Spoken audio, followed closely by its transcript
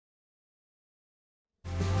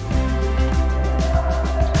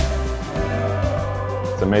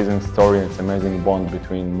It's an amazing story, it's an amazing bond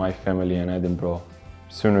between my family and Edinburgh.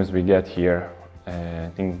 As soon as we get here,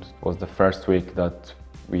 I think it was the first week that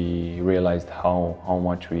we realized how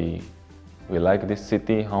much we like this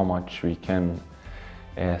city, how much we can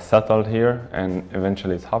settle here, and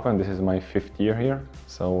eventually it's happened. This is my 5th year here,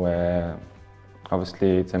 so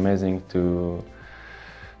obviously it's amazing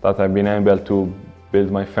that I've been able to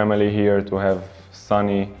build my family here, to have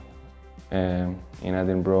Sonny in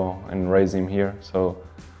Edinburgh and raise him here. So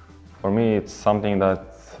for me it's something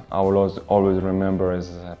that I will always remember as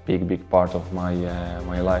a big part of my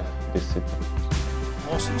life, this city.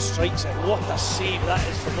 Mawson strikes it. What a save that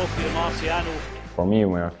is from Ofir Marciano. For me,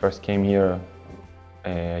 when I first came here,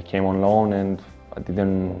 I came on loan and I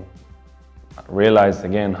didn't realize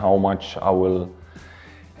again how much I will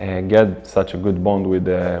get such a good bond with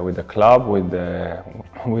the club, with the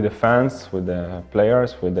fans, with the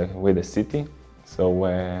players, with the city. So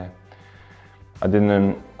I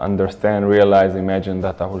didn't understand, realize, imagine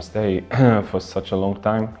that I will stay for such a long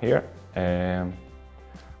time here.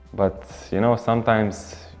 But you know,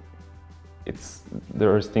 sometimes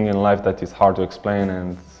there is things in life that is hard to explain,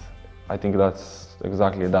 and I think that's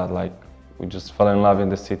exactly that. Like, we just fell in love in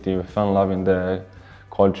the city, we fell in love in the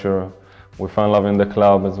culture, we fell in love in the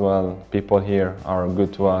club as well. People here are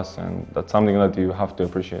good to us, and that's something that you have to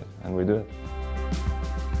appreciate, and we do it.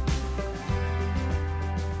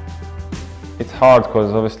 It's hard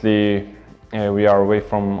because obviously we are away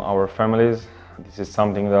from our families. This is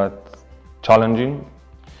something that's challenging.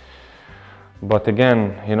 But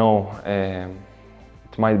again, you know,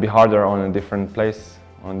 it might be harder on a different place,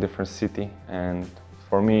 on a different city. And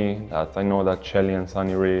for me, I know that Shelly and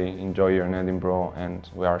Sonny really enjoy here in Edinburgh, and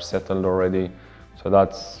we are settled already. So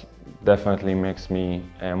that's definitely makes me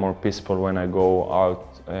more peaceful when I go out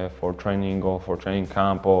for training, or for training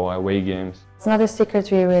camp or away games. It's not a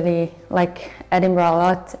secret, we really like Edinburgh a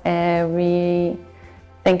lot. We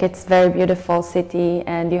think it's a very beautiful city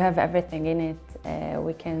and you have everything in it.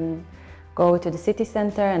 We can go to the city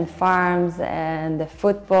centre and farms and the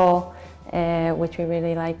football, which we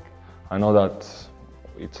really like. I know that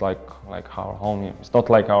it's like our home. It's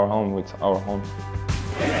not like our home, it's our home.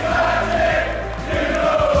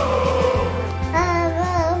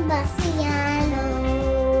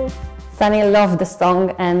 Sonny loved the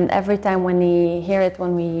song, and every time when he hear it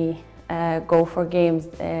when we go for games,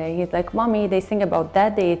 he's like, "Mommy, they sing about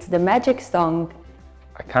Daddy, it's the magic song."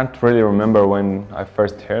 I can't really remember when I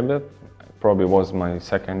first heard it. Probably was my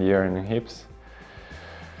 2nd year in Hibs.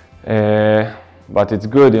 But it's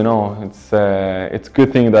good, you know, it's a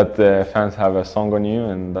good thing that fans have a song on you,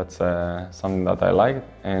 and that's something that I like.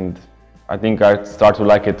 And I think I start to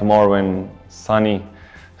like it more when Sonny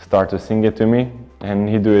start to sing it to me, and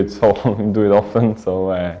he do it often.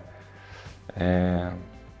 So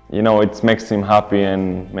you know, it makes him happy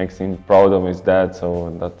and makes him proud of his dad.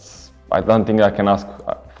 So I don't think I can ask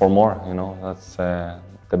for more. You know, that's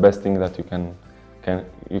the best thing that you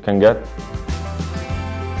can get.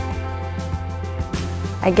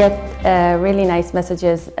 I get really nice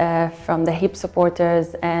messages from the Hibs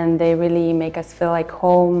supporters, and they really make us feel like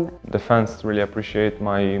home. The fans really appreciate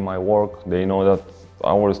my work. They know that I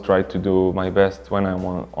always try to do my best when I'm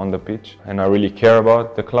on the pitch, and I really care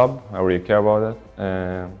about the club. I really care about it.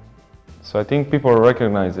 So I think people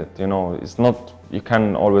recognize it. You know, it's not, you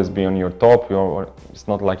can always be on your top. It's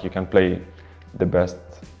not like you can play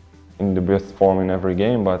in the best form in every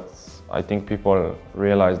game, but I think people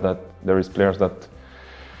realize that there is players that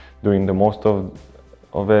doing the most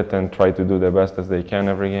of it and try to do the best as they can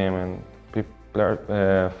every game, and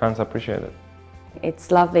fans appreciate it.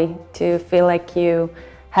 It's lovely to feel like you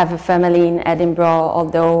have a family in Edinburgh,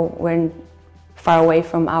 although we're far away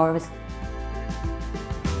from ours.